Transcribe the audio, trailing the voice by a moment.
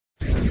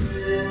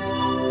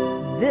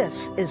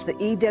This is the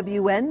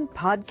EWN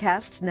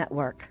Podcast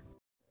Network.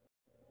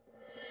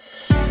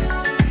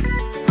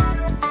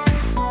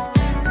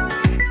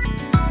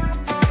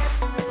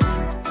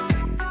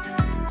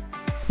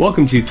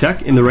 Welcome to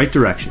Tech in the Right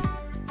Direction.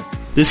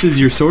 This is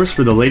your source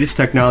for the latest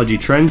technology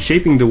trends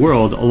shaping the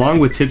world, along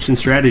with tips and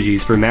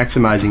strategies for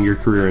maximizing your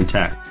career in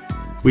tech.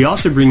 We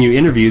also bring you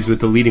interviews with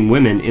the leading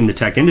women in the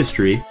tech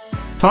industry,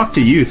 talk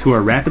to youth who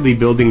are rapidly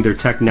building their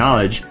tech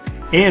knowledge,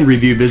 and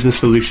review business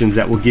solutions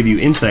that will give you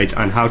insights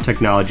on how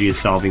technology is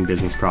solving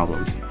business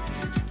problems.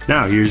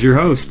 Now, here's your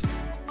host,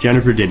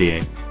 Jennifer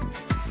Didier.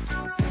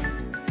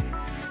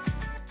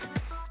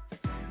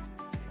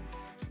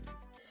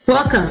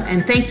 Welcome,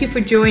 and thank you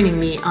for joining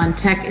me on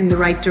Tech in the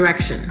Right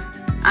Direction.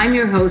 I'm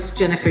your host,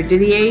 Jennifer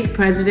Didier,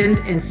 President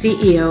and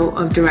CEO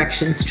of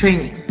Directions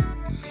Training.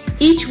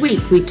 Each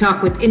week, we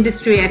talk with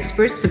industry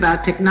experts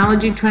about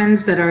technology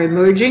trends that are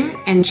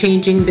emerging and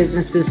changing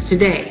businesses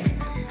today,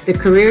 the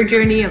career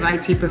journey of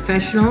IT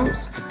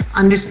professionals,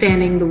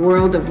 understanding the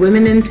world of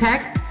women in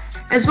tech,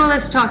 as well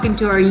as talking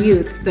to our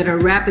youth that are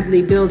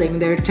rapidly building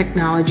their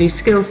technology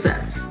skill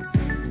sets.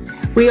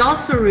 We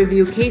also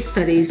review case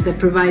studies that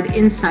provide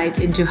insight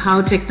into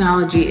how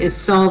technology is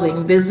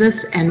solving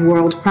business and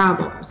world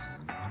problems.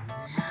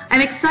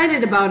 I'm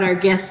excited about our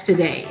guest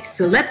today,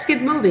 so let's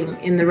get moving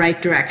in the right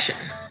direction.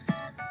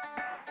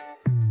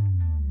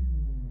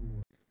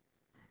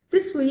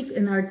 This week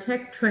in our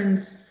Tech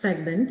Trends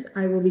segment,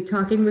 I will be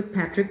talking with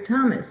Patrick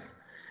Thomas.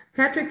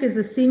 Patrick is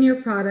a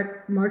Senior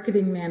Product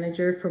Marketing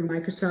Manager for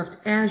Microsoft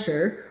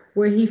Azure,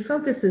 where he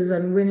focuses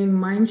on winning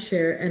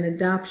mindshare and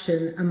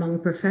adoption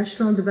among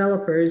professional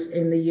developers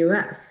in the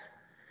U.S.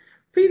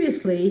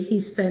 Previously,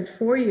 he spent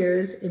 4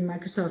 years in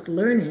Microsoft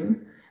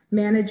Learning,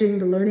 managing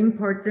the Learning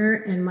Partner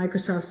and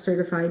Microsoft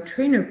Certified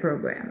Trainer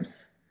programs.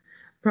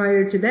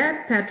 Prior to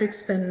that, Patrick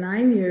spent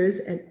 9 years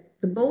at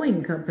the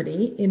Boeing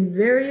Company in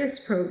various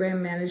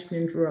program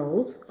management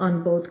roles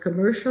on both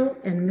commercial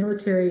and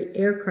military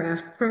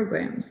aircraft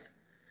programs.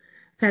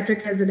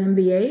 Patrick has an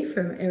MBA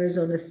from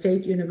Arizona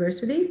State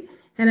University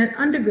and an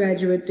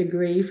undergraduate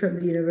degree from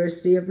the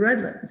University of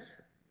Redlands.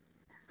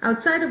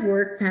 Outside of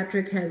work,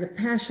 Patrick has a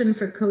passion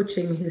for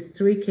coaching his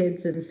 3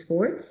 kids in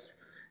sports,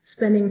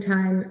 spending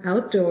time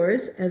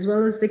outdoors, as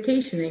well as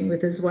vacationing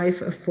with his wife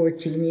of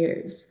 14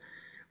 years.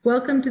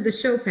 Welcome to the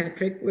show,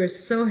 Patrick. We're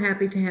so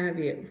happy to have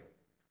you.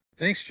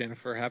 Thanks,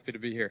 Jennifer. Happy to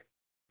be here.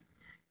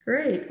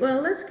 Great.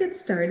 Well, let's get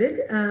started.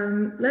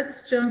 Let's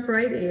jump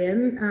right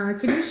in.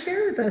 Can you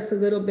share with us a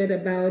little bit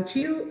about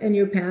you and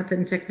your path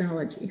in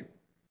technology?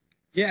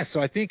 Yeah,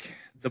 so I think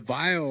the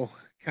bio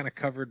kind of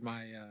covered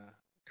my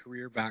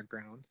career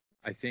background.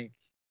 I think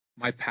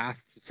my path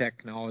to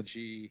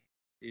technology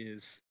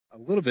is a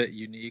little bit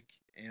unique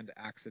and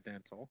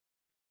accidental.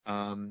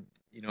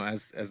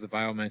 As the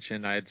bio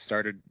mentioned, I had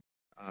started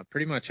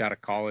pretty much out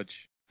of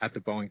college at the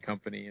Boeing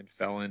Company and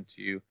fell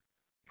into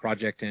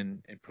project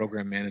and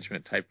program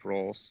management type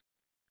roles.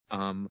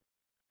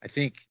 I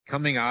think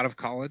coming out of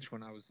college,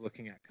 when I was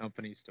looking at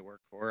companies to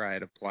work for, I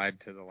had applied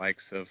to the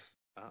likes of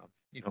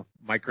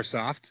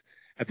Microsoft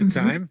at the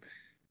time.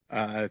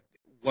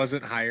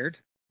 Wasn't hired,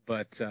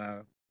 but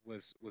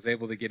was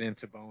able to get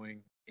into Boeing,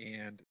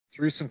 and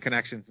through some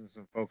connections and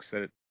some folks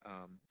that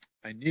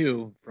I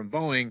knew from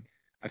Boeing,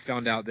 I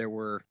found out there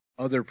were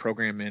other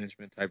program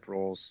management type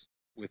roles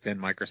within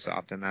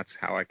Microsoft, and that's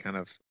how I kind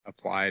of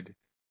applied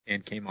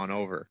and came on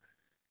over.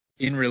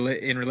 In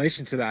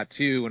relation to that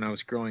too, when I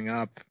was growing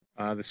up,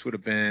 this would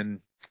have been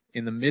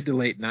in the mid to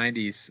late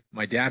 90s,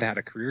 my dad had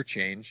a career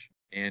change,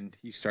 and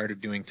he started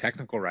doing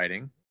technical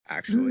writing,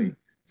 actually,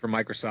 for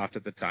Microsoft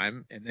at the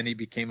time, and then he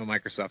became a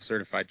Microsoft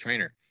certified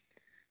trainer.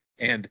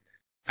 And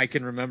I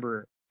can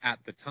remember at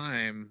the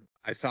time,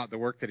 I thought the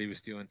work that he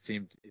was doing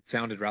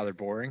sounded rather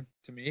boring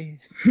to me.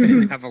 I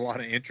didn't have a lot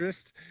of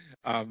interest.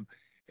 And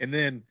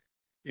then,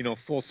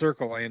 full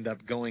circle, I ended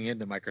up going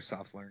into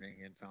Microsoft Learning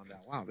and found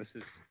out, wow, this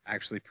is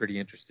actually pretty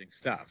interesting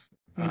stuff.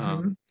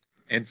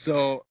 And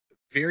so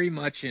very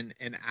much an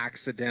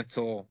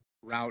accidental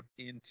route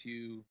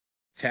into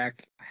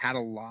tech. I had a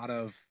lot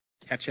of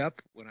catch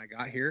up when I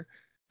got here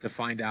to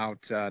find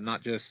out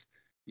not just,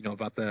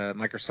 about the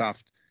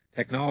Microsoft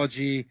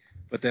technology,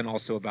 but then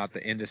also about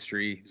the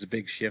industry. It was a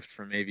big shift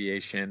from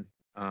aviation.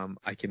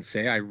 I can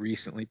say I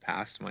recently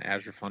passed my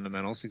Azure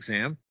Fundamentals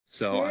exam,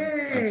 so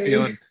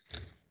I'm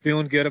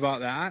feeling good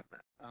about that.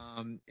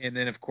 And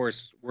then, of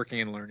course,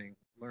 working and learning,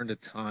 learned a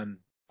ton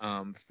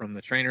from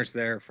the trainers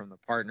there, from the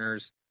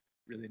partners,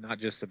 really not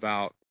just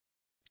about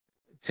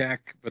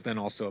tech, but then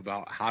also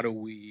about how do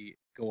we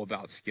go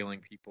about skilling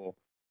people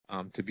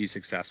to be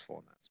successful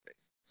in that space.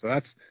 So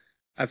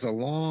that's a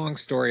long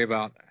story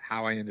about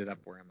how I ended up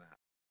where I'm at.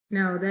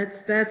 No,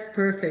 that's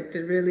perfect.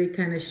 It really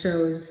kind of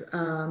shows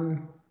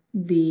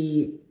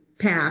the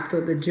path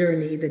or the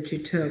journey that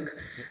you took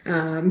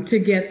to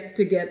get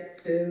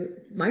to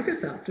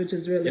Microsoft, which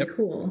is really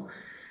cool.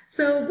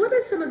 So what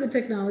are some of the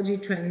technology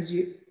trends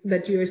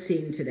that you're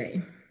seeing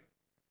today?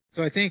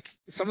 So I think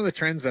some of the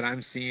trends that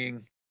I'm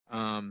seeing,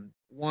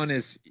 one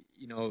is,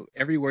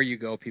 everywhere you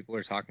go, people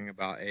are talking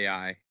about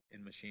AI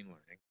in machine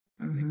learning.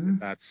 I think that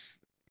that's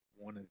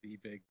one of the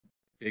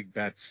big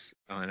bets.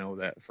 I know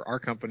that for our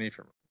company,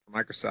 for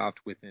Microsoft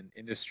within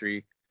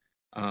industry,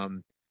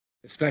 um,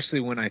 especially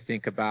when I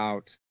think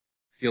about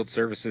field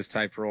services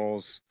type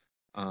roles,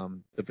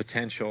 the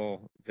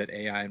potential that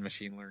AI and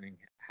machine learning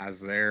has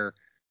there,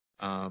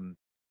 um,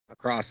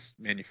 across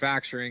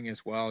manufacturing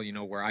as well.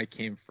 Where I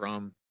came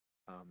from,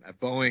 at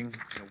Boeing,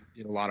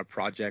 did a lot of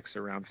projects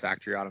around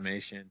factory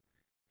automation,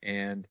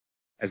 and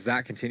as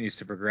that continues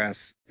to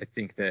progress, I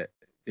think that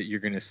you're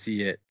going to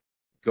see it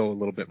go a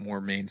little bit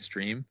more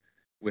mainstream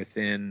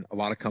within a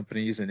lot of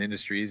companies and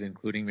industries,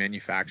 including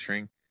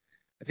manufacturing.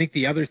 I think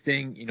the other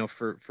thing,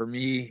 for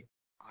me,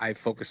 I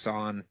focus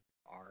on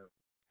our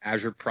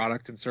Azure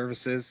product and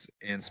services,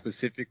 and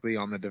specifically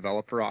on the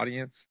developer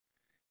audience.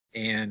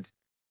 And,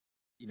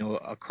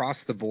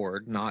 across the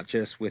board, not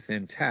just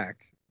within tech,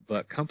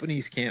 but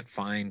companies can't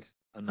find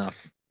enough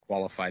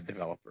qualified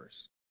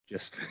developers.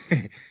 Just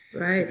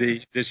Right.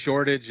 the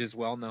shortage is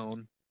well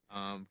known,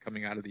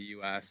 coming out of the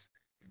U.S.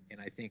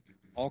 And I think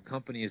all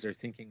companies are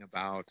thinking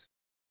about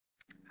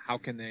how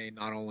can they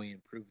not only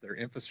improve their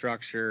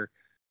infrastructure,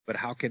 but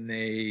how can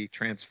they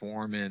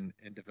transform and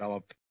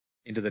develop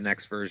into the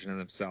next version of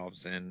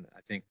themselves. And I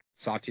think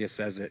Satya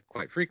says it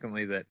quite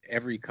frequently that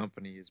every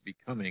company is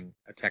becoming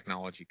a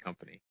technology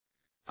company.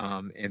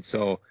 And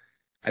so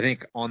I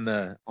think on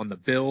the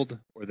build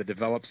or the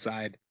develop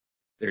side,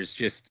 there's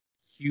just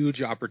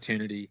huge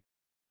opportunity,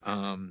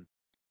 and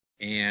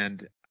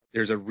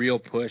there's a real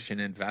push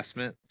and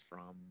investment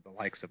from the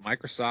likes of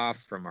Microsoft,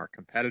 from our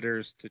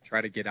competitors, to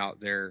try to get out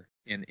there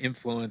and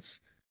influence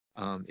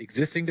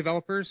existing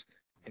developers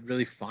and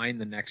really find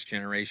the next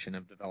generation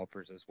of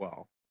developers as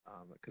well.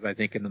 Because I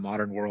think in the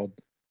modern world,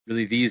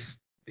 really these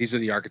are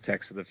the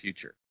architects of the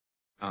future.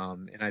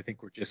 And I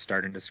think we're just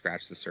starting to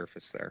scratch the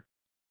surface there.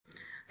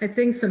 I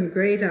think some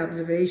great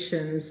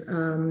observations.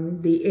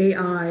 The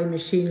AI,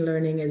 machine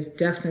learning, is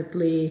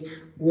definitely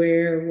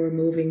where we're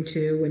moving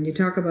to. When you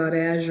talk about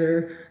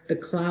Azure, the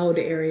cloud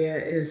area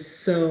is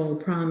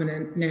so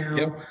prominent now.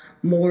 Yep.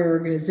 More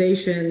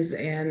organizations,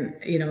 and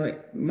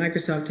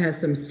Microsoft has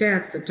some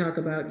stats that talk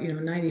about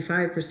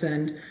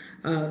 95%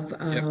 of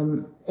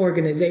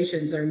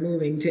organizations are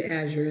moving to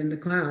Azure in the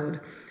cloud,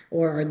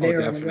 or are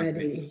there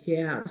already.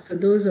 Yeah, so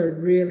those are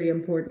really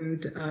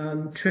important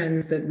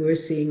trends that we're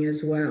seeing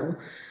as well.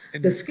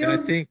 And, the skills.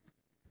 And I think.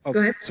 Oh, go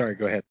ahead. Sorry.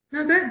 Go ahead.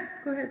 No, go ahead.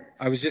 Go ahead.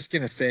 I was just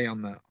going to say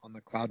on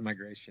the cloud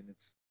migration,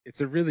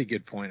 it's a really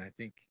good point. I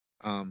think,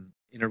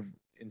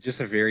 in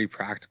just a very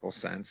practical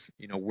sense,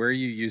 where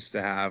you used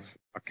to have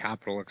a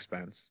capital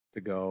expense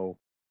to go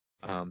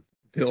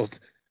build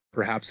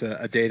perhaps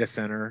a data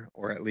center,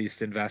 or at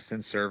least invest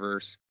in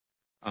servers,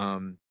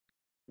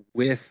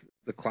 with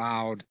the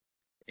cloud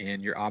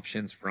and your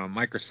options from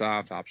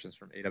Microsoft, options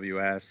from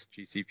AWS,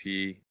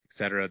 GCP, et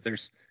cetera,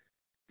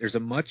 there's a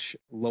much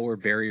lower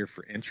barrier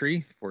for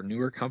entry for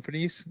newer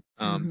companies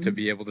to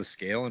be able to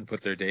scale and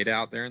put their data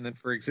out there. And then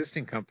for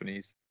existing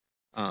companies,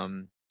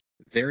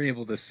 they're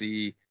able to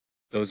see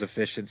those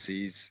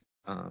efficiencies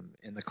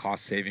and the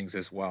cost savings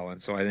as well.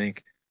 And so I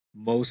think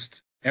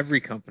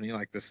every company,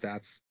 like the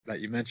stats that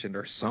you mentioned,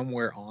 are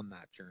somewhere on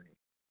that journey.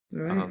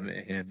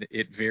 Right. And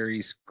it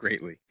varies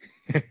greatly,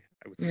 I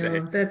would say.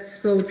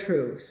 That's so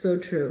true, so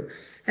true.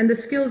 And the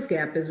skills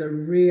gap is a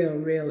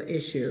real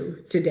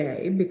issue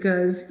today,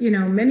 because,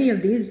 many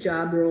of these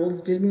job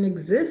roles didn't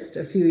exist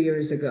a few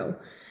years ago.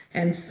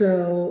 And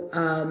so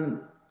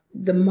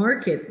the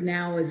market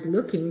now is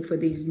looking for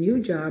these new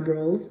job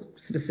roles,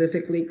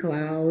 specifically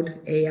cloud,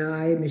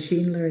 AI,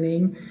 machine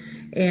learning.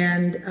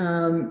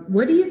 And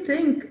what do you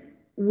think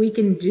we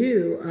can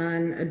do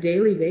on a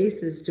daily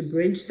basis to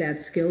bridge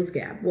that skills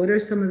gap? What are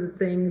some of the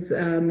things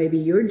maybe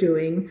you're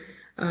doing?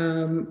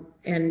 And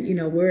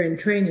we're in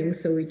training,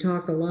 so we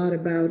talk a lot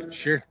about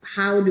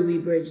how do we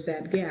bridge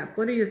that gap.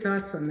 What are your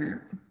thoughts on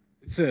that?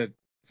 It's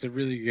a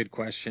really good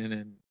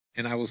question,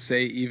 and I will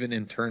say even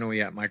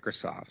internally at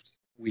Microsoft,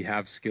 we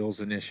have skills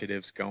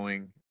initiatives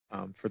going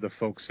for the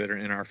folks that are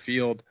in our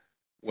field,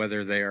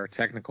 whether they are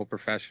technical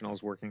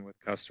professionals working with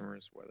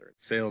customers, whether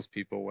it's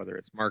salespeople, whether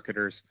it's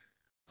marketers.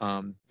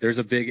 There's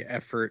a big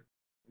effort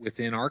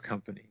within our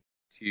company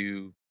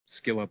to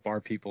skill up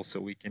our people so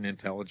we can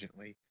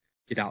intelligently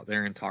get out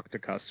there and talk to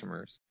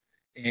customers.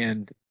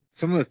 And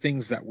some of the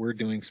things that we're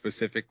doing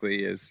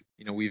specifically is,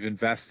 we've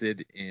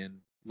invested in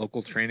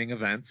local training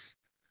events,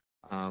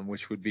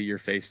 which would be your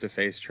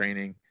face-to-face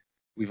training.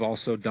 We've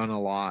also done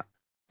a lot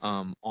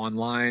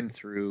online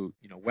through,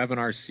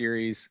 webinar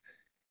series.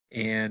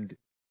 And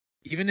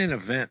even in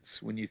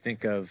events, when you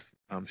think of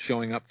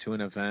showing up to an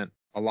event,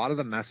 a lot of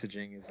the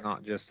messaging is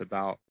not just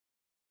about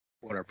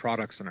what our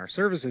products and our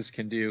services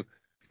can do,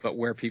 but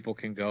where people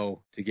can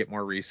go to get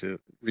more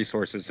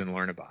resources and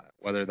learn about it,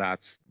 whether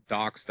that's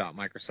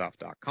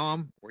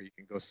docs.microsoft.com, where you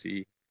can go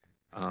see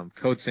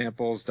code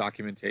samples,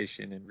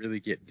 documentation, and really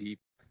get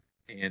deep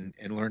and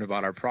learn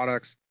about our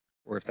products,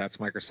 or if that's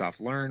Microsoft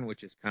Learn,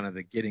 which is kind of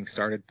the getting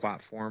started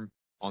platform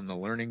on the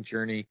learning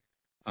journey,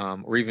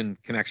 or even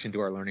connection to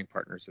our learning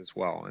partners as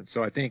well. And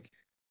so I think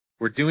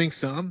we're doing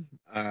some,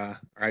 or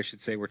I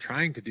should say we're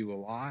trying to do a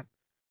lot,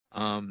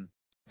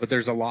 but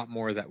there's a lot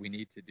more that we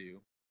need to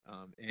do.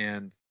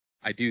 And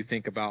I do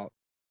think about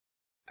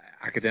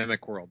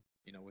academic world,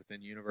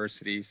 within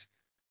universities.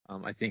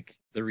 I think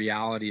the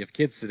reality of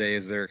kids today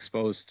is they're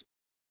exposed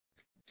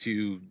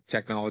to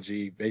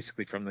technology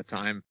basically from the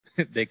time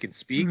they can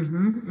speak.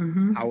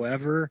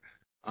 However,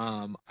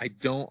 I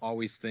don't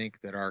always think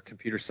that our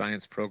computer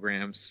science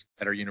programs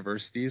at our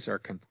universities are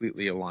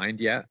completely aligned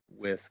yet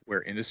with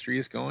where industry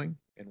is going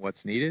and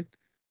what's needed.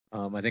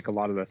 I think a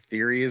lot of the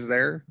theory is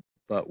there,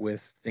 but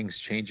with things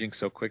changing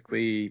so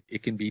quickly,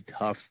 it can be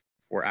tough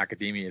for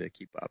academia to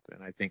keep up.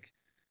 And I think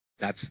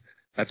that's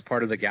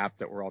part of the gap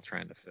that we're all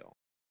trying to fill.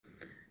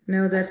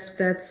 No, that's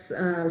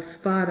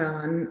spot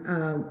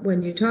on.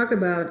 When you talk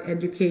about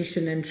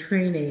education and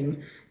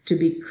training to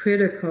be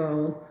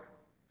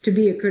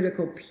a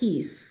critical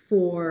piece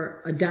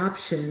for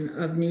adoption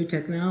of new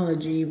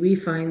technology, we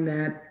find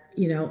that,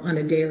 on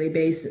a daily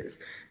basis.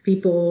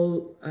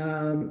 People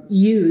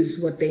use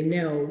what they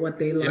know, what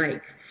they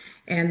like.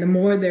 And the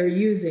more they're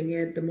using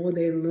it, the more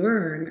they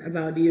learn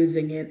about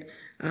using it,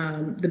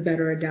 the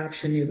better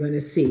adoption you're going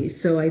to see.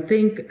 So I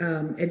think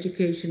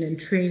education and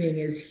training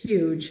is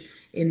huge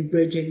in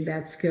bridging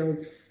that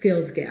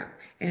skills gap.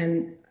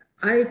 And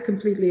I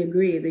completely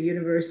agree. The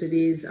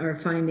universities are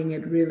finding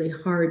it really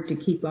hard to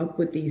keep up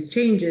with these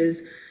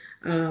changes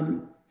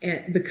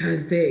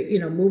because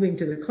moving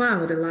to the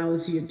cloud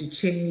allows you to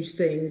change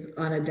things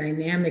on a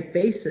dynamic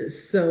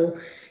basis. So,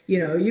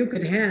 you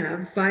could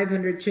have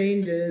 500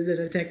 changes in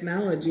a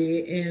technology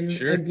in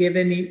a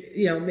given,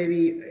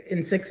 maybe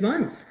in 6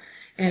 months.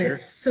 And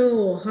it's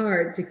so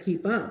hard to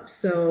keep up.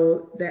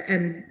 So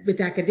and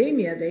with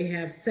academia, they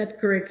have set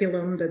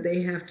curriculum that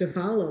they have to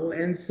follow.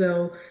 And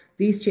so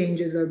these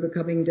changes are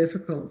becoming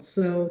difficult.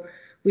 So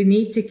we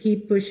need to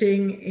keep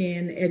pushing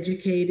and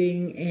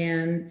educating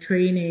and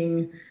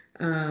training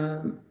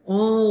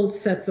all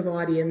sets of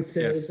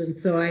audiences.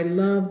 And so I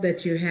love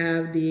that you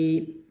have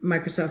the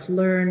Microsoft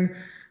Learn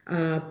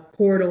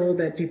portal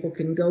that people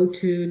can go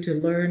to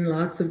learn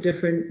lots of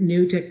different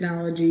new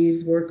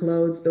technologies,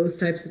 workloads, those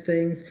types of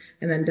things.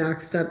 And then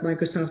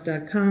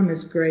docs.microsoft.com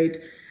is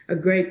a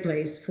great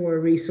place for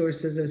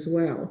resources as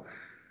well.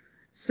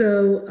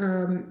 So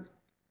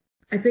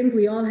I think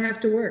we all have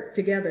to work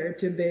together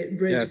to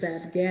bridge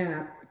that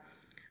gap.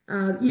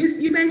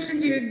 You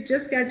mentioned you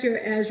just got your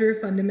Azure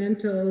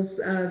Fundamentals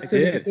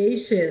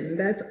certification.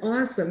 That's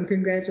awesome.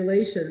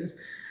 Congratulations.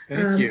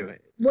 Thank you.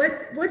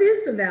 What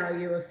is the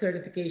value of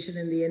certification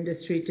in the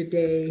industry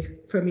today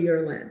from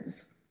your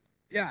lens?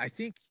 Yeah, I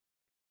think,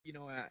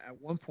 at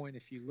one point,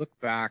 if you look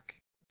back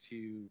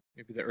to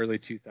maybe the early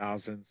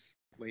 2000s,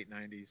 late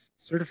 90s,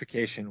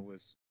 certification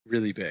was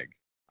really big.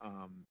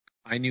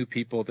 I knew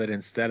people that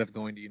instead of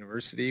going to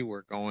university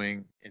were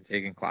going and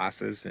taking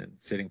classes and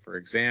sitting for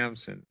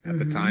exams and at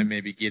the time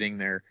maybe getting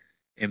their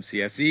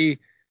MCSE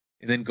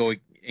and then going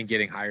and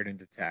getting hired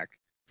into tech.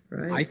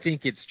 Right. I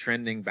think it's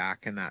trending back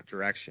in that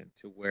direction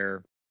to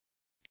where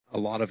a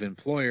lot of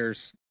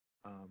employers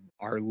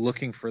are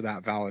looking for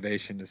that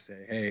validation to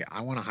say, hey,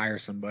 I want to hire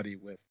somebody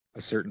with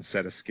a certain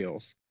set of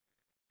skills.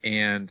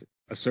 And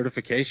a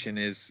certification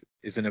is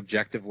an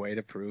objective way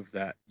to prove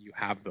that you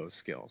have those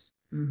skills.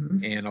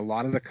 And a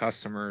lot of the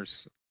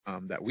customers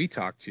that we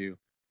talk to,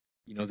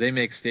 they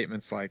make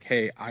statements like,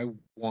 hey, I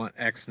want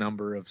X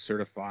number of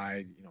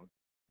certified,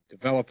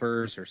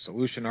 developers or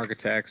solution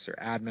architects or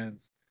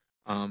admins,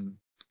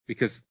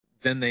 because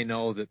then they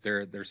know that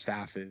their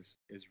staff is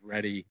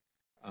ready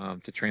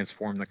to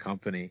transform the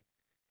company.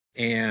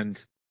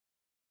 And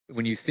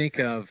when you think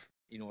of,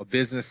 a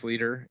business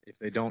leader, if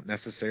they don't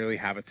necessarily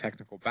have a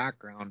technical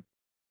background,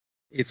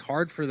 it's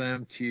hard for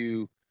them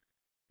to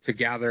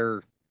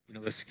gather,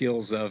 the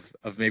skills of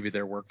maybe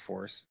their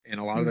workforce. And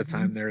a lot of the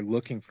time they're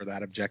looking for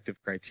that objective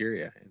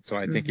criteria. And so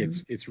I think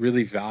it's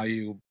really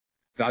value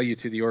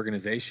to the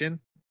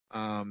organization.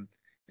 And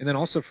then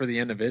also for the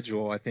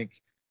individual, I think,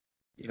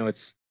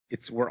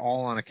 we're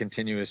all on a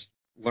continuous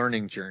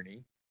learning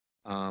journey.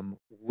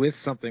 With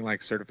something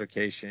like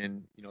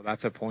certification,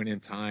 that's a point in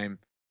time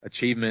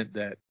achievement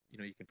that,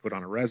 you can put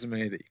on a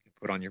resume, that you can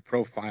put on your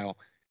profile.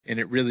 And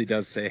it really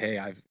does say, hey,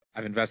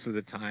 I've invested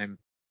the time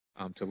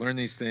to learn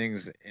these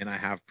things, and I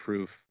have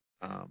proof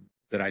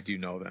that I do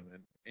know them.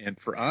 And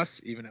for us,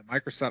 even at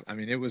Microsoft, I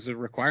mean, it was a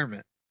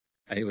requirement.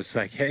 It was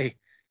like, hey,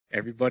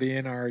 everybody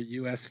in our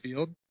U.S.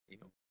 field,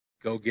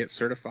 go get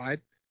certified.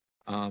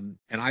 And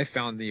I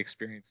found the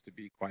experience to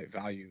be quite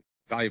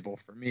valuable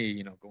for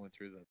me, going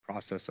through the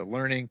process of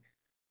learning,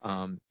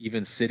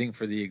 even sitting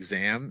for the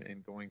exam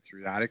and going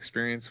through that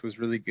experience was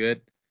really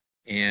good.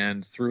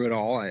 And through it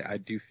all, I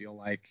do feel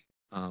like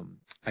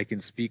I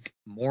can speak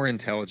more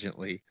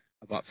intelligently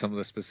about some of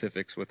the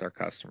specifics with our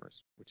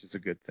customers, which is a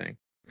good thing.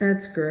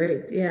 That's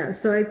great. Yeah.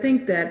 So I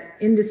think that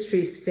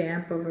industry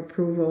stamp of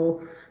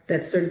approval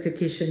that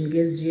certification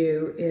gives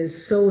you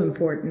is so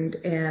important.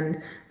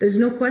 And there's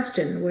no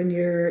question when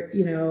you're,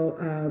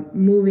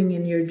 moving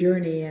in your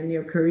journey and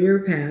your career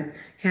path,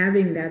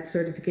 having that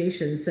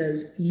certification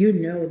says,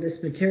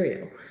 this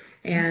material.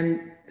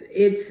 And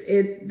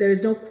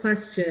there's no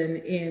question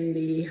in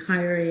the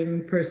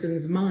hiring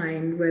person's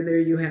mind whether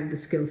you have the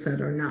skill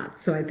set or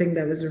not. So I think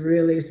that was a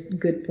really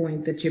good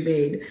point that you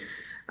made.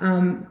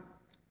 Um,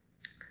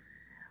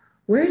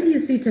 where do you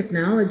see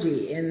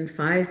technology in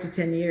 5 to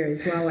 10 years?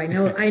 Wow, I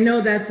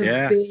know that's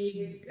a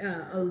big,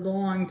 a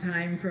long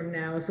time from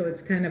now, so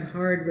it's kind of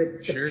hard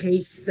with the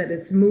pace that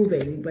it's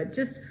moving. But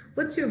just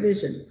what's your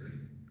vision?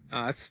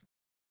 That's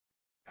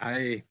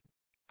I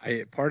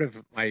part of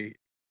my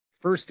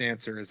first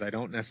answer is I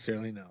don't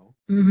necessarily know.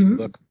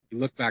 You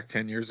look back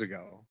 10 years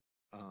ago,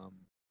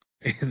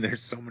 and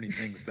there's so many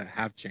things that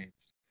have changed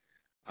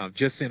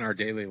just in our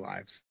daily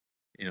lives.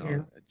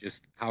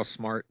 Just how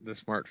smart the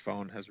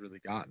smartphone has really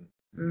gotten,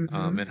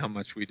 and how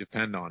much we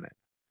depend on it.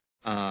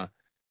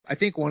 I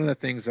think one of the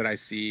things that I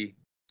see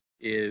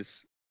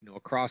is,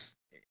 across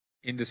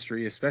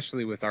industry,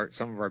 especially with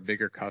some of our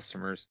bigger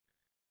customers,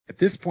 at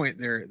this point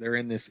they're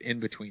in this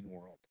in-between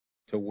world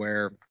to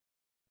where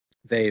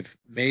they've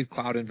made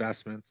cloud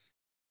investments.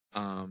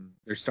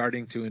 They're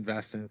starting to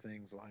invest in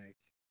things like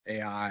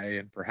AI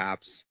and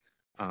perhaps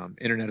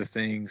Internet of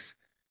Things,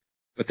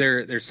 but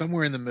they're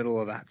somewhere in the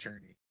middle of that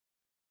journey.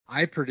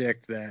 I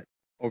predict that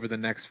over the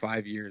next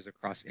 5 years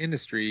across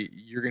industry,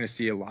 you're going to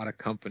see a lot of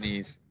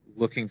companies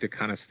looking to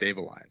kind of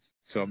stabilize.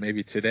 So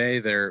maybe today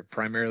they're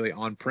primarily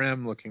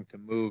on-prem, looking to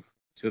move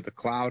to the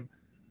cloud.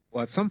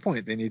 Well, at some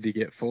point they need to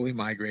get fully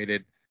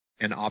migrated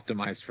and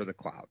optimized for the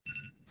cloud.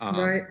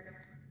 Right.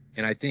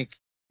 And I think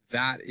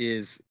that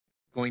is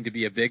going to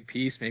be a big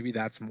piece. Maybe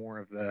that's more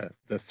of the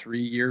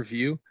 3-year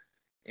view.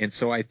 And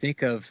so I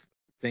think of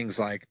things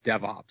like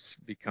DevOps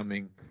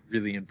becoming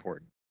really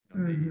important.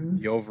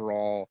 The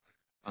overall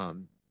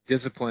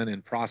discipline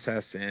and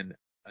process and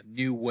a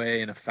new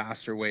way and a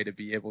faster way to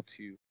be able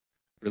to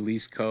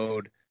release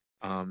code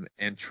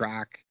and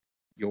track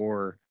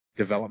your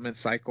development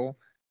cycle.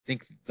 I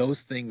think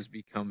those things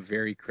become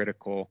very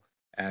critical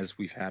as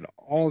we've had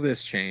all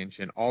this change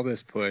and all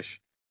this push.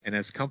 And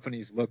as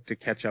companies look to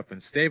catch up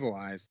and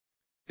stabilize,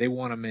 they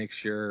want to make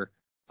sure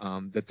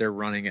that they're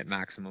running at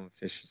maximum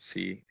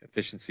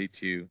efficiency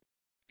to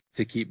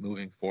keep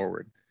moving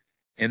forward.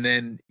 And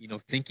then,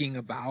 thinking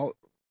about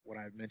what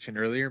I mentioned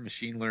earlier,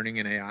 machine learning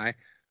and AI,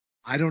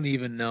 I don't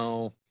even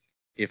know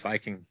if I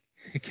can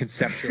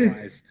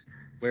conceptualize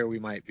where we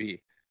might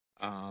be.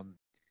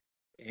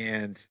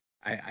 And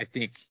I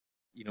think,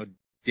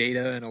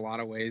 data in a lot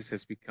of ways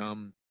has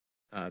become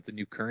the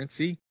new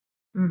currency.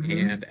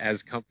 And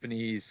as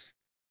companies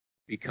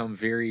become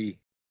very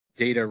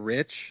data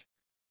rich,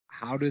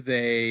 how do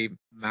they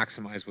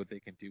maximize what they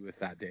can do with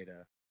that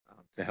data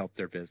to help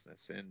their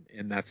business?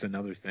 And that's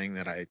another thing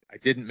that I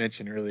didn't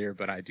mention earlier,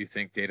 but I do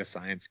think data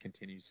science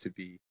continues to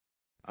be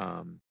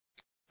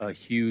a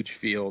huge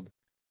field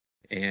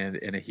and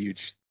a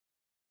huge,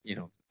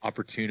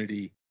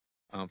 opportunity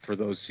for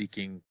those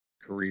seeking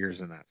careers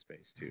in that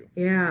space too.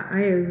 Yeah, I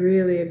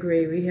really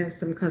agree. We have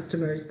some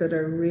customers that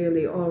are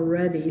really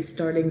already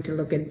starting to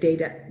look at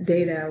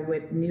data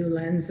with new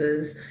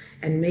lenses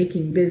and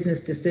making business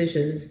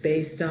decisions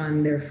based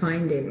on their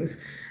findings.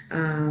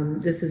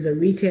 This is a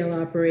retail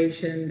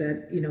operation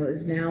that,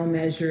 is now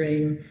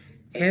measuring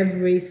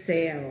every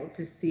sale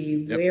to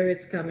see where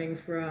it's coming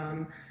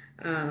from,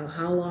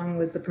 how long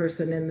was the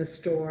person in the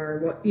store,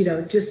 what,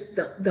 just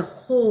the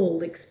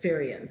whole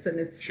experience. And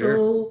it's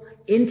so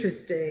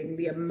interesting,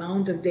 the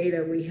amount of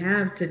data we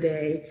have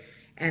today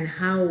and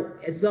how,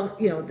 as long,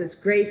 it's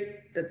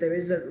great that there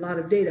is a lot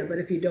of data, but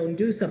if you don't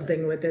do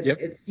something with it,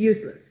 it's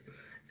useless.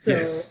 So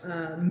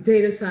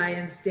data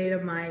science, data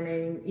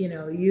mining,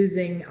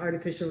 using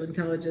artificial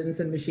intelligence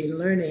and machine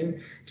learning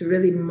to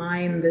really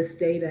mine this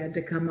data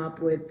to come up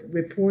with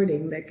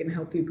reporting that can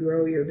help you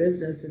grow your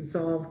business and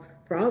solve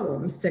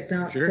problems.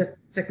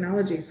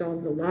 Technology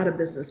solves a lot of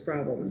business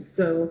problems.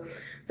 So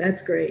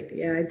that's great.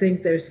 Yeah, I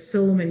think there's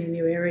so many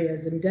new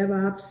areas. And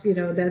DevOps,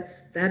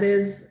 that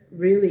is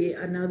really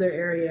another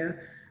area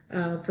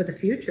for the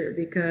future,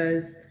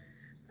 because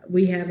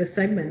we have a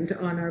segment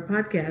on our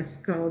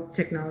podcast called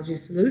Technology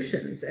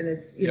Solutions, and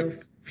it's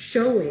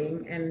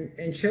showing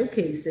and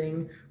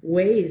showcasing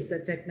ways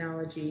that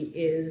technology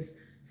is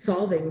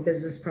solving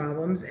business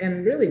problems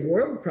and really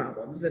world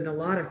problems in a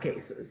lot of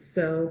cases.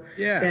 So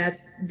that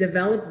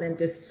development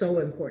is so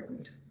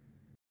important.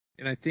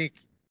 And I think,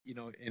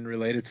 and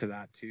related to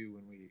that too,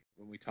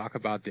 when we talk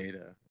about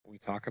data, when we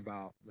talk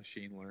about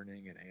machine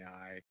learning and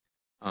AI,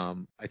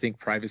 I think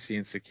privacy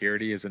and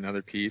security is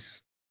another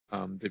piece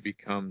that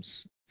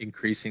becomes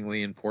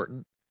increasingly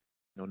important,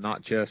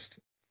 not just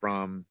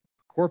from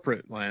a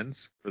corporate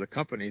lens for the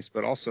companies,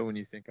 but also when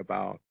you think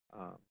about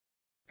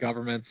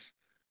governments,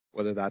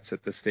 whether that's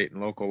at the state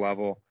and local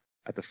level,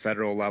 at the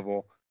federal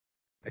level.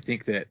 I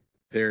think that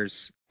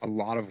there's a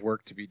lot of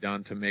work to be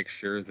done to make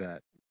sure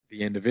that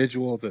the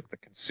individual, that the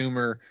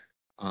consumer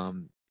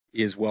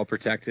is well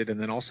protected. And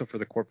then also for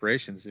the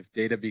corporations, if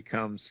data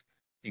becomes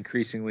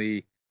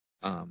increasingly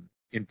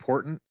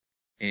important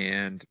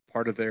and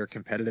part of their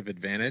competitive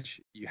advantage,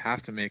 you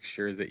have to make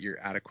sure that you're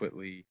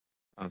adequately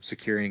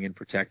securing and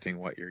protecting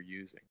what you're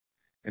using.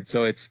 And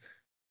so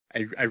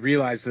I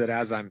realize that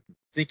as I'm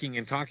thinking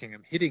and talking,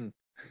 I'm hitting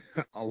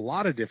a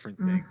lot of different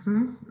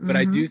things. But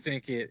I do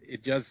think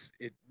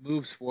it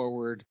moves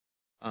forward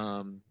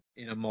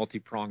in a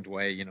multi-pronged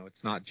way. You know,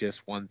 it's not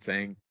just one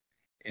thing.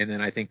 And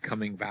then I think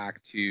coming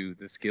back to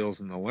the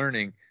skills and the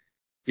learning,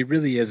 it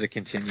really is a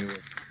continuous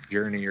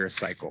journey or a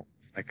cycle.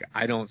 Like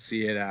I don't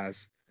see it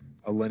as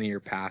a linear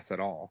path at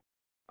all.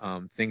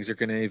 Things are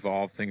going to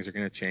evolve, things are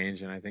going to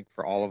change, and I think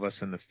for all of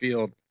us in the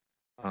field,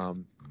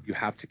 you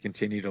have to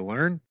continue to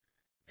learn,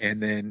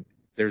 and then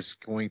there's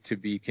going to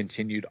be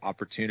continued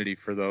opportunity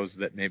for those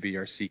that maybe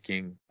are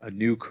seeking a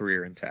new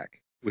career in tech,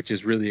 which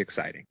is really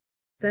exciting.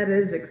 That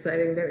is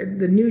exciting.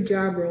 The new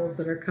job roles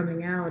that are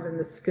coming out and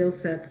the skill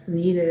sets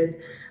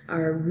needed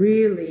are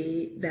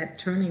really that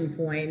turning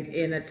point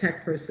in a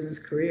tech person's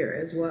career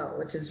as well,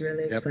 which is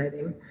really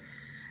exciting.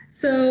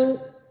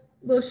 So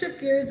we'll shift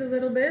gears a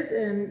little bit,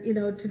 and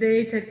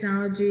today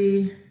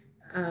technology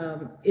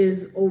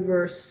is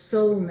over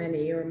so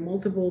many or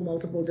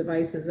multiple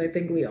devices. I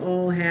think we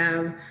all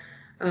have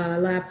a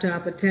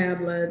laptop, a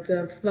tablet,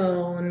 a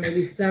phone,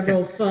 maybe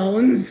several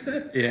phones,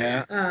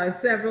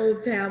 several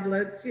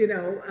tablets,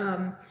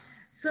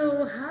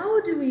 So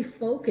how do we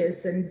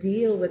focus and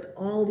deal with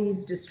all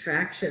these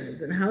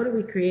distractions, and how do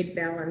we create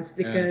balance?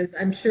 Because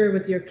I'm sure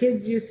with your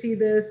kids you see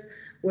this,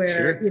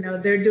 where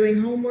they're doing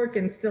homework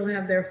and still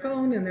have their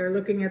phone and they're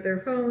looking at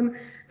their phone.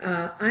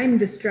 I'm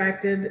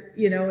distracted,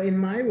 in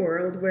my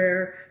world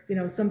where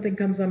something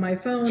comes on my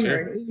phone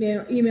or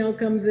an email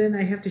comes in.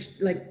 I have to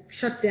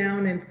shut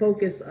down and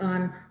focus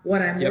on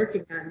what I'm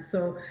working on.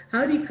 So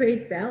how do you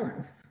create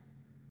balance?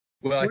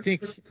 Well, I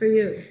think for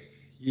you.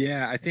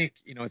 Yeah, I think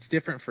it's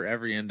different for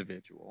every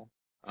individual.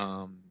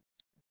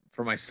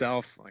 For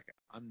myself, like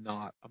I'm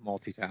not a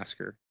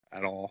multitasker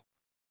at all.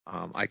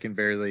 I can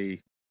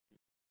barely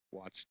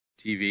watch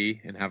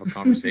TV and have a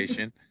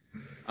conversation.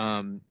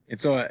 And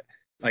so,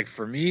 like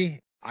for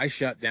me, I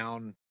shut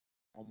down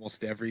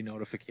almost every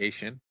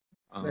notification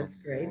That's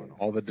great. on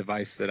all the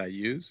device that I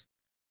use.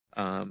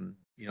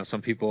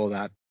 Some people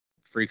that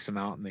freaks them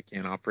out and they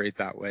can't operate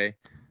that way.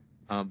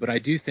 But I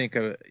do think,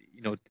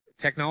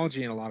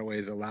 technology in a lot of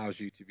ways allows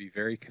you to be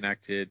very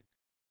connected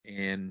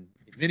and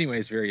in many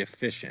ways very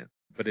efficient.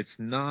 But it's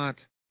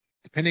not,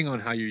 depending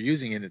on how you're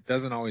using it, it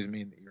doesn't always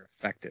mean that you're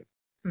effective.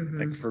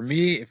 Like for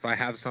me, if I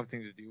have something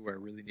to do where I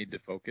really need to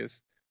focus,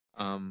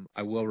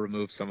 I will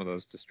remove some of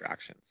those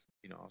distractions.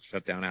 I'll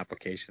shut down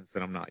applications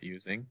that I'm not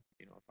using.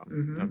 If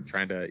I'm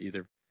trying to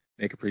either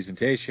make a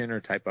presentation or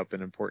type up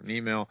an important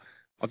email,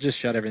 I'll just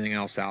shut everything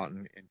else out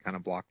and kind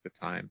of block the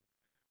time.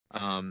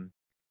 And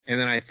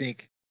then I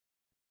think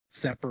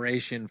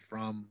separation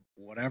from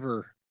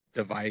whatever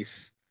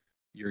device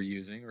you're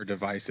using or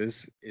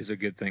devices is a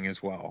good thing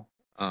as well.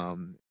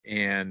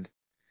 And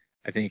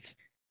I think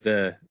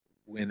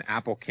when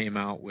Apple came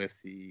out with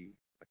the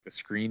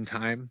screen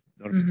time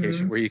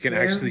notification where you can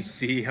actually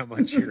see how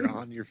much you're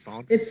on your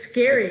phone. It's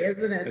scary,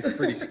 isn't it? It's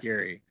pretty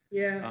scary.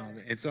 Yeah.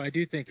 And so I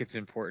do think it's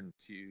important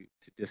to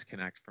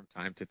disconnect from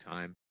time to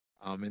time,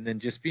 and then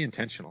just be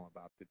intentional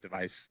about the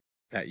device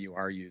that you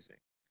are using.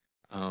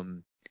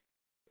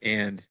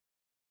 And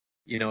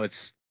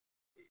it's,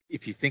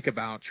 if you think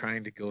about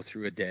trying to go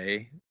through a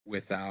day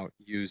without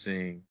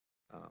using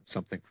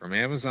something from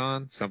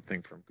Amazon,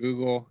 something from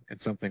Google, and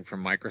something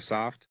from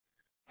Microsoft,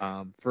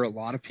 for a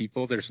lot of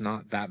people, there's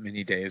not that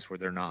many days where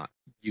they're not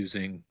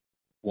using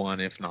one,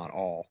 if not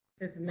all,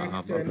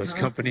 of those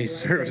companies'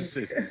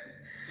 services.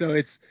 So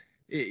it's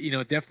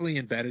definitely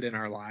embedded in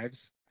our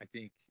lives. I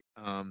think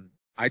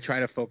I try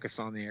to focus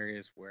on the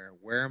areas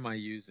where am I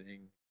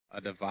using a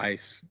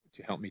device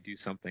to help me do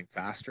something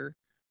faster,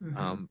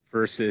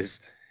 versus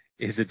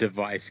is a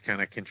device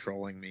kind of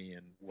controlling me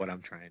and what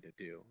I'm trying to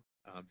do.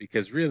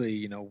 Because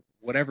really,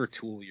 whatever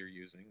tool you're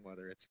using,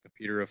 whether it's a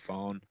computer, a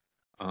phone,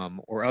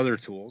 or other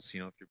tools, if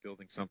you're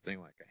building something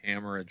like a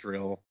hammer, a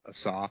drill, a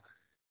saw,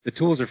 the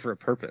tools are for a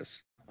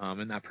purpose.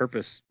 And that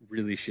purpose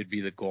really should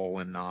be the goal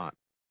and not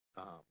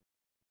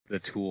the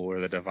tool or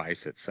the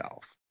device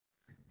itself.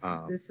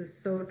 This is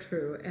so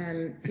true.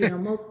 And,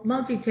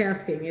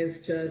 multitasking is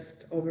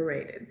just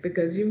overrated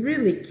because you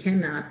really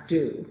cannot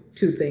do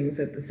two things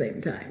at the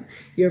same time.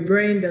 Your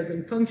brain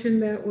doesn't function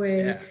that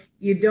way. Yeah.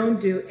 You don't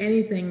do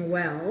anything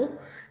well.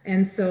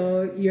 And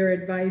so your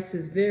advice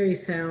is very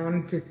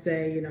sound to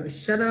say,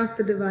 shut off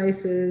the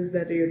devices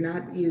that you're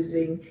not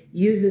using,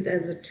 use it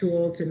as a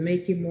tool to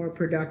make you more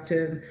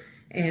productive,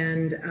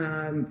 and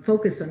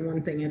focus on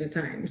one thing at a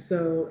time.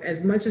 So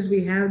as much as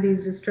we have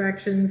these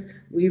distractions,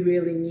 we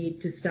really need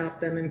to stop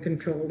them and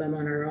control them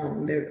on our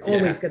own. They're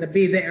always going to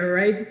be there,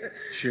 right?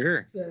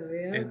 Sure. So,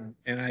 yeah.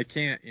 And I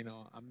can't,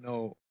 I'm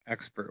no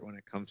expert when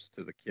it comes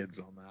to the kids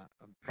on that.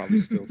 I'm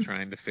probably still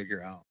trying to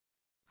figure out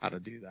how to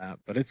do that.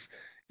 But it's,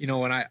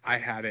 when I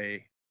had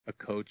a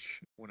coach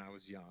when I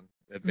was young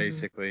that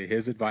basically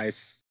his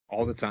advice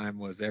all the time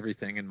was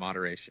everything in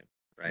moderation,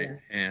 right?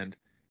 Yes.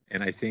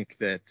 And I think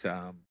that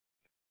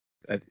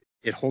that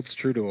it holds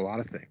true to a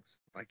lot of things.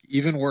 Like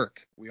even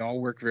work, we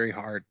all work very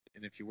hard,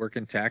 and if you work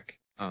in tech,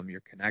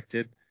 you're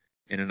connected,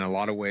 and in a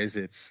lot of ways,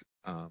 it's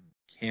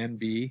can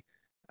be.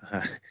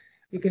 Uh,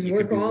 You can you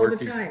could work be all the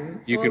working.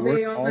 time, You all could work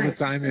day, all all the night.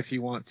 time if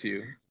you want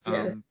to.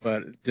 Yes.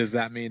 But does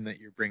that mean that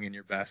you're bringing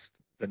your best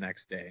the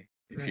next day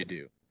if you Right.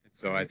 do? And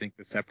so I Right. think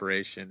the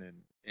separation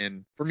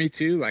and for me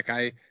too, like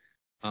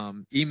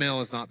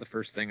email is not the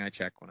first thing I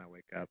check when I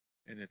wake up,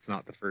 and it's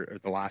not the first or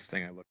the last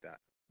thing I looked at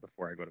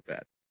before I go to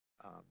bed.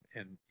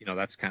 And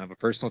that's kind of a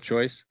personal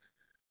choice,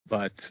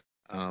 but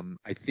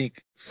I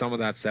think some of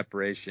that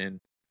separation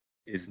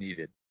is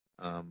needed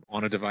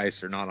on a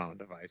device or not on a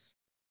device.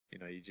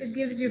 It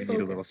gives you you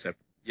need a little focus.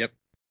 Yep,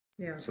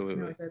 Yeah.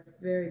 absolutely. No, that's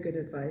very good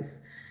advice.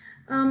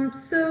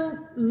 So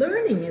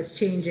learning is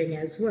changing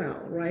as well,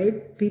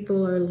 right?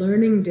 People are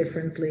learning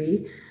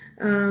differently.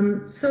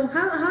 So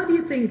how do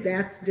you think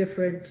that's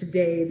different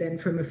today than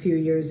from a few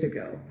years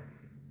ago?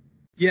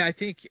 Yeah,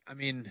 I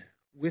mean,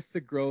 with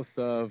the growth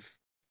of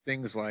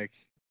things like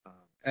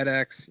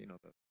edX,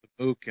 the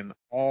MOOC, and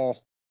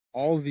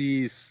all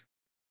these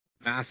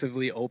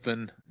massively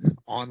open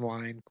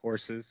online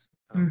courses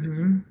that you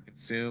Mm-hmm. can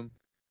consume,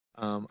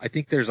 I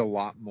think there's a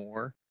lot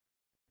more.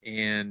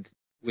 And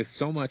with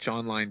so much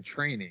online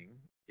training,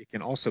 it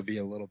can also be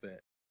a little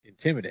bit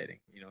intimidating.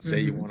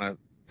 Say you Mm-hmm. want to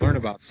learn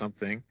about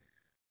something,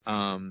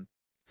 um,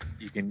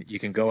 you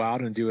can go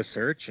out and do a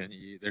search, and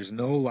there's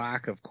no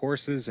lack of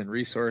courses and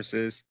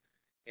resources,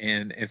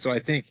 and so I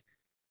think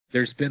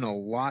there's been a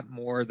lot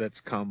more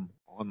that's come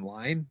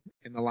online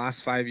in the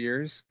last 5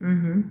 years.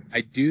 Mm-hmm.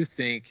 I do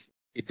think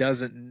it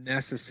doesn't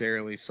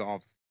necessarily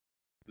solve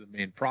the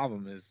main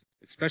problem is,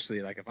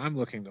 especially like if I'm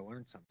looking to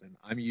learn something,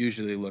 I'm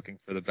usually looking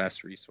for the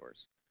best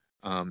resource.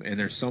 And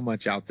there's so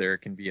much out there, it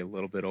can be a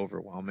little bit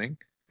overwhelming.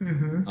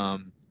 Mm-hmm.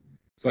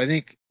 So I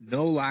think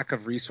no lack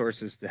of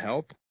resources to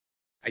help.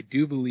 I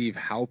do believe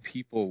how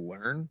people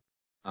learn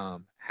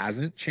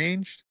hasn't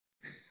changed.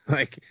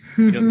 Like,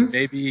 there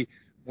may be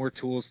more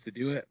tools to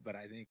do it, but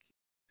I think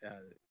uh,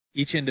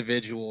 each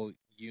individual,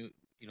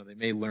 they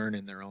may learn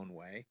in their own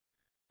way.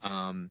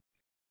 Um,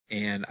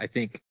 and I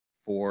think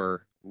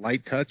for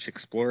light touch,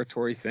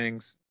 exploratory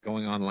things,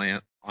 going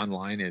online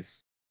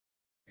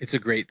it's a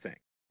great thing,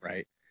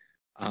 right?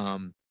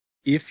 Um,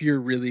 if you're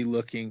really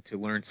looking to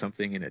learn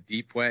something in a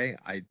deep way,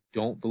 I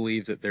don't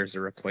believe that there's a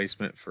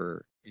replacement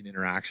for an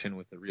interaction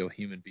with a real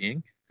human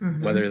being,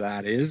 Mm-hmm. whether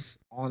that is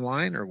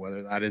online or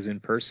whether that is in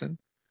person.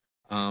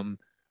 Um,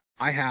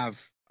 I have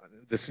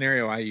the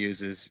scenario I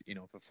use is, if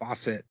a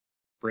faucet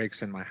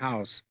breaks in my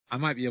house, I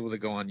might be able to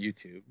go on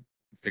YouTube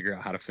and figure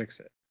out how to fix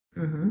it.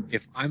 Mm-hmm.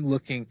 If I'm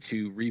looking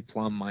to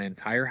replumb my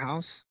entire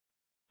house,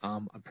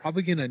 I'm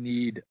probably going to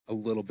need a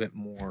little bit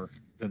more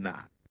than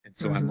that. And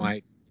so I Mm-hmm.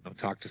 might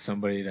talk to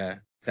somebody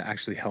to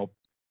actually help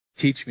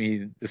teach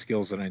me the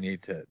skills that I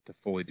need to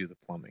fully do the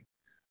plumbing.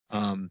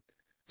 Um,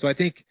 so I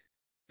think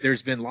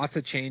there's been lots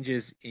of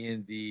changes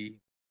in the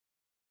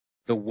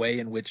way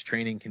in which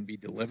training can be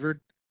delivered.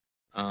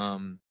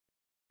 Um,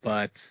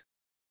 but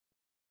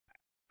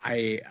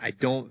I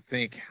don't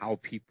think how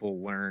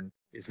people learn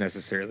is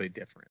necessarily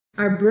different.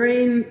 Our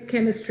brain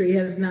chemistry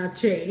has not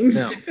changed.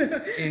 No.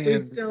 We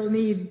And still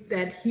need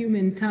that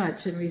human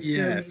touch and we still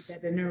need yes,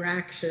 that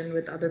interaction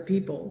with other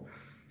people.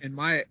 in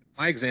my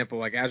example,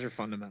 like Azure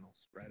Fundamentals,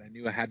 right? I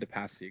knew I had to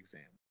pass the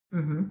exam.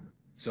 Mm-hmm.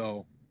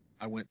 So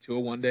I went to a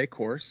 1 day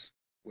course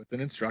with an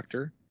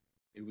instructor.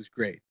 It was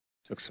great.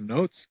 Took some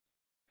notes.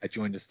 I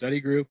joined a study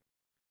group.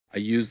 I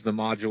used the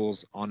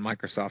modules on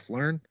Microsoft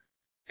Learn,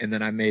 and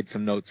then I made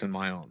some notes in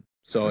my own.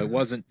 So it Mm-hmm.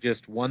 wasn't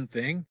just one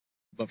thing,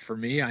 but for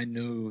me, I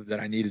knew that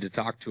I needed to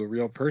talk to a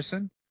real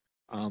person.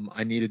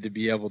 I needed to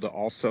be able to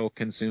also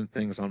consume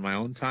things on my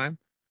own time,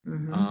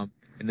 Mm-hmm. um,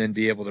 and then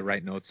be able to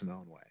write notes in my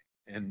own way.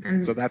 And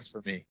so And that's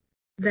for me.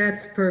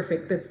 that's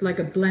perfect. That's like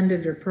a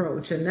blended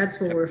approach. And that's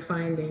what Yep. we're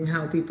finding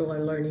how people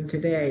are learning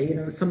today.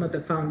 Some of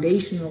the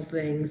foundational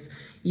things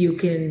you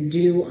can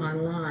do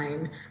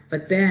online,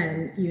 but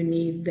then you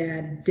need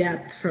that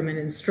depth from an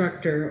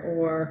instructor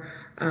or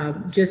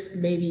just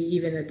maybe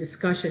even a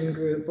discussion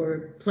group or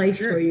place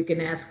where Sure. you can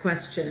ask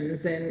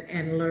questions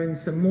and learn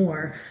some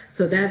more.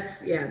 So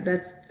that's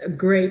a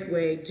great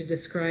way to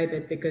describe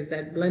it because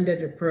that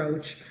blended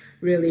approach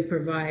really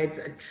provides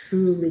a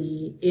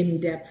truly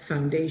in-depth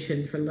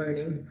foundation for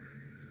learning.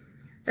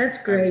 That's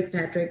I, great,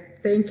 Patrick.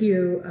 Thank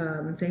you.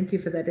 Thank you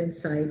for that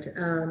insight.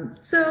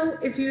 So,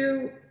 if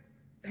you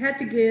had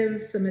to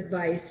give some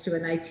advice to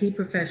an IT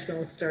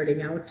professional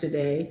starting out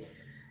today,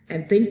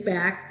 and think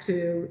back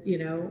to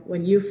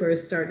when you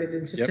first started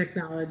into yep.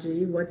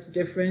 technology, what's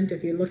different?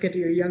 If you look at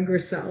your younger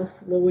self,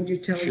 what would you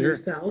tell Sure.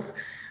 yourself?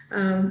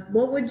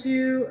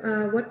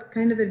 What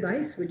kind of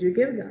advice would you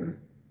give them?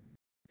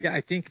 Yeah,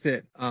 I think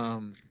that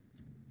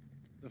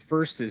the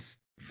first is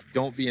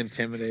don't be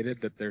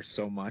intimidated that there's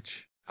so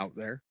much out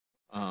there.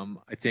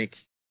 I think,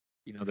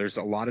 there's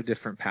a lot of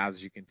different paths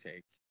you can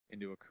take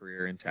into a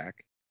career in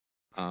tech.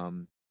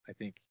 I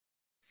think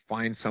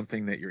find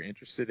something that you're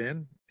interested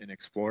in and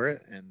explore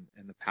it, and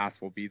the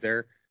path will be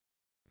there.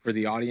 For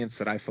the audience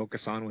that I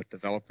focus on with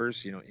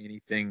developers,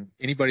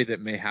 anybody that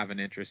may have an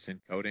interest in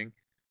coding,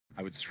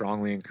 I would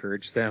strongly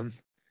encourage them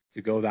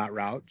to go that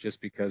route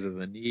just because of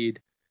the need.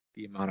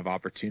 the amount of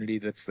opportunity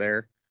that's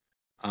there.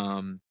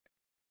 And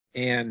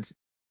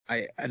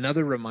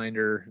another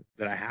reminder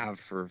that I have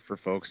for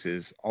folks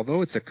is,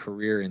 although it's a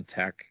career in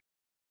tech,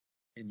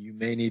 and you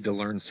may need to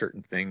learn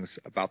certain things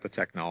about the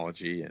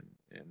technology and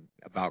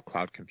about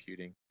cloud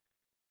computing,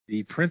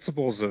 the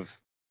principles of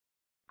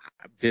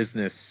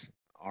business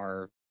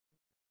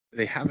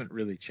they haven't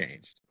really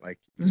changed. Like,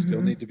 you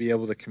still need to be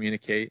able to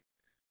communicate.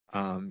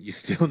 You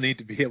still need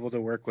to be able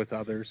to work with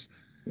others.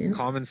 Yeah.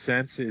 Common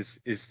sense is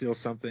still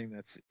something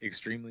that's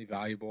extremely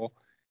valuable.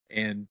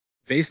 And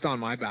based on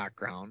my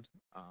background,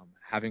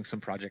 having some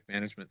project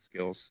management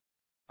skills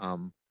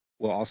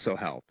will also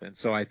help. And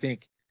so I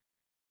think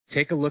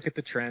take a look at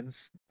the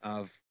trends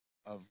of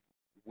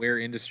where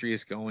industry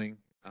is going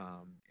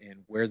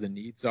and where the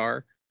needs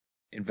are.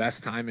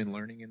 Invest time in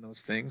learning in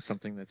those things,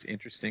 something that's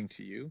interesting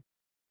to you.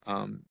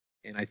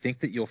 And I think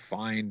that you'll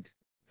find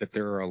that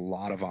there are a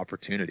lot of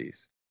opportunities,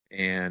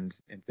 and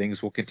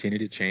things will continue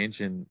to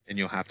change, and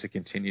you'll have to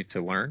continue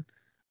to learn.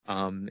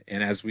 And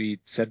as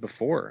we said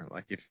before,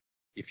 like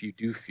if you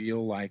do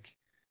feel like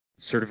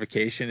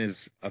certification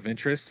is of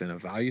interest and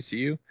of value to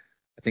you,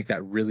 I think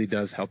that really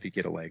does help you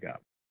get a leg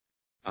up.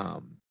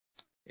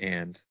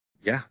 And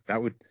yeah,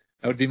 that would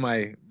be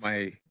my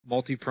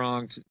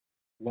multi-pronged,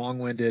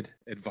 long-winded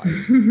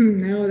advice.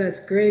 No,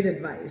 that's great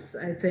advice.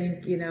 I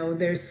think,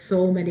 there's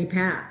so many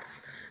paths.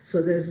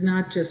 So there's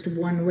not just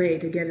one way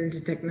to get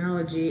into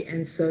technology.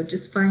 And so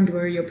just find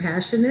where your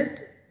passion is,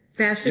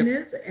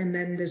 and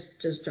then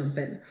just jump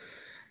in.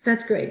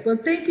 That's great. Well,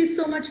 thank you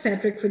so much,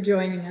 Patrick, for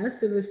joining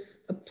us. It was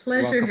a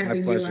pleasure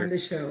having you on the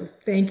show.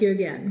 Thank you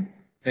again.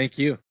 Thank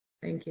you.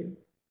 Thank you.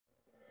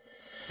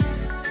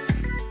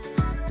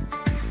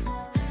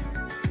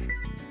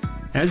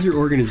 As your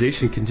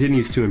organization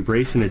continues to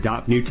embrace and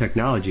adopt new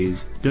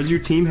technologies, does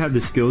your team have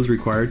the skills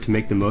required to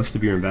make the most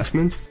of your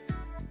investments?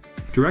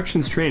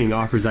 Directions Training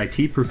offers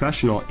IT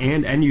professional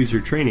and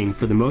end-user training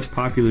for the most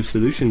popular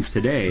solutions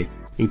today,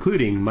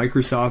 including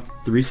Microsoft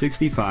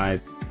 365,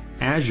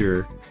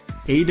 Azure,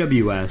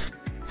 AWS,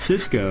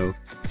 Cisco,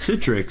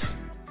 Citrix,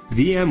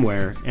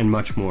 VMware, and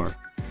much more.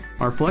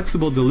 Our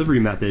flexible delivery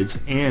methods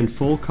and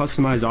full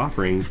customized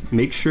offerings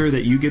make sure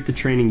that you get the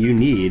training you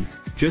need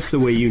just the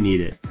way you need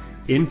it.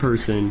 In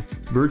person,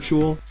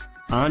 virtual,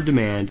 on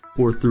demand,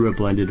 or through a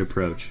blended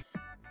approach.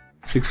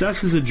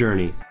 Success is a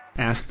journey.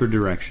 Ask for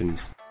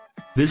directions.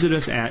 Visit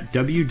us at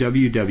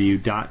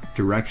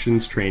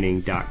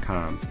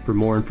www.directionstraining.com for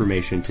more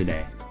information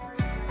today.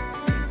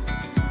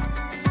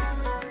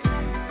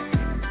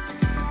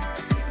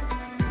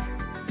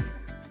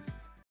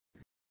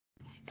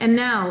 And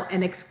now,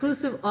 an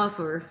exclusive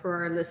offer for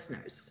our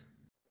listeners.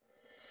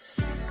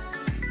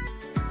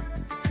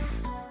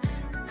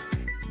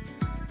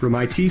 From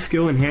IT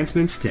skill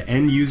enhancements to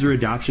end-user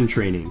adoption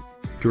training,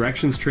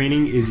 Directions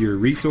Training is your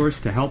resource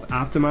to help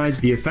optimize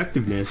the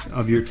effectiveness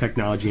of your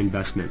technology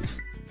investments.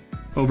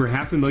 Over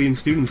 500,000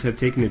 students have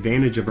taken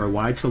advantage of our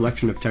wide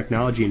selection of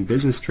technology and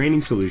business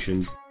training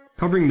solutions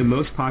covering the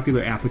most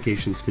popular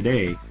applications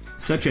today,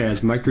 such as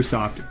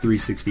Microsoft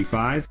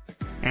 365,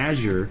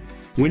 Azure,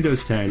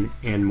 Windows 10,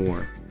 and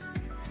more.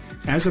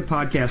 As a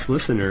podcast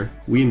listener,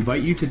 we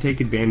invite you to take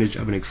advantage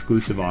of an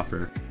exclusive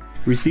offer.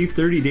 Receive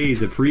 30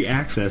 days of free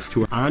access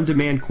to our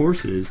on-demand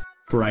courses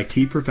for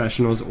IT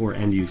professionals or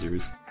end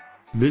users.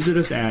 Visit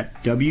us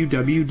at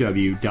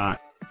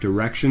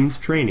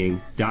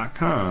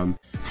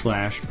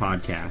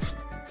www.directionstraining.com/podcast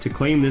to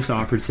claim this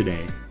offer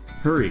today.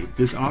 Hurry,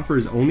 this offer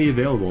is only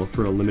available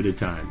for a limited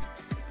time.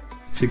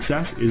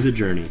 Success is a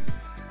journey.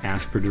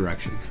 Ask for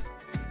directions.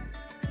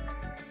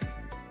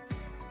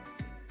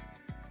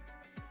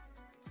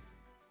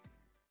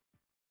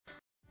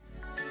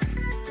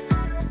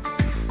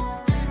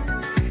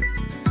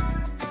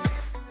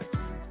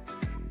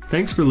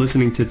 Thanks for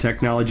listening to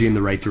Technology in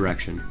the Right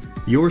Direction,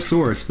 your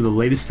source for the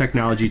latest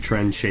technology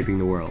trends shaping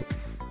the world.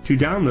 To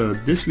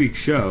download this week's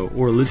show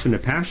or listen to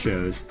past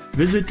shows,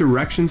 visit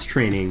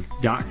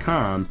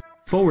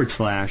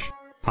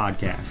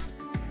directionstraining.com/podcast.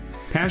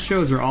 Past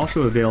shows are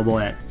also available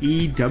at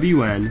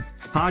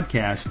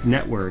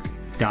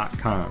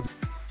ewnpodcastnetwork.com,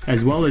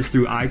 as well as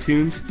through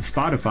iTunes,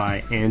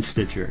 Spotify, and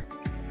Stitcher.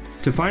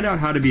 To find out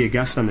how to be a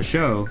guest on the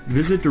show,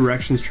 visit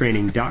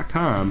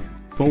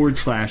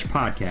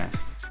directionstraining.com/podcast.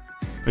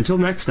 Until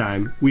next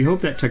time, we hope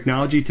that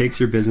technology takes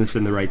your business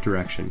in the right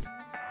direction.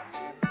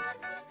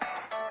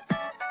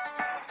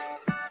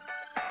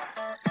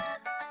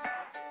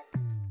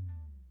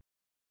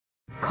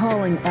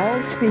 Calling all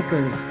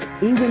speakers,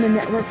 eWomen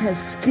Network has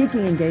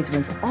speaking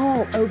engagements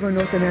all over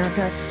North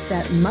America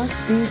that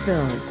must be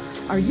filled.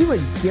 Are you a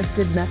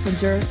gifted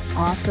messenger,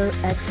 author,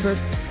 expert,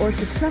 or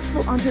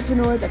successful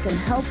entrepreneur that can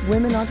help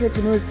women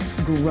entrepreneurs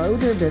grow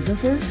their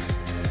businesses?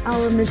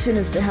 Our mission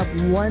is to help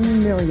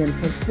 1 million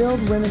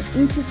fulfilled women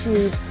each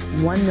achieve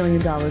 $1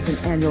 million in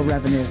annual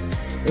revenue.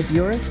 If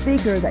you're a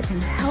speaker that can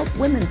help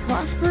women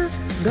prosper,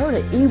 go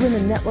to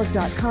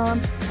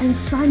eWomenNetwork.com and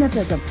sign up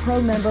as a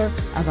pro member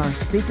of our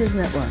Speakers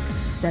Network.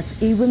 That's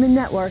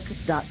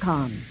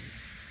eWomenNetwork.com.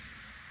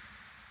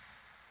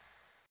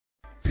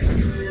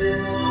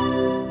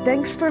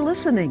 Thanks for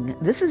listening.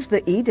 This is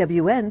the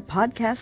EWN Podcast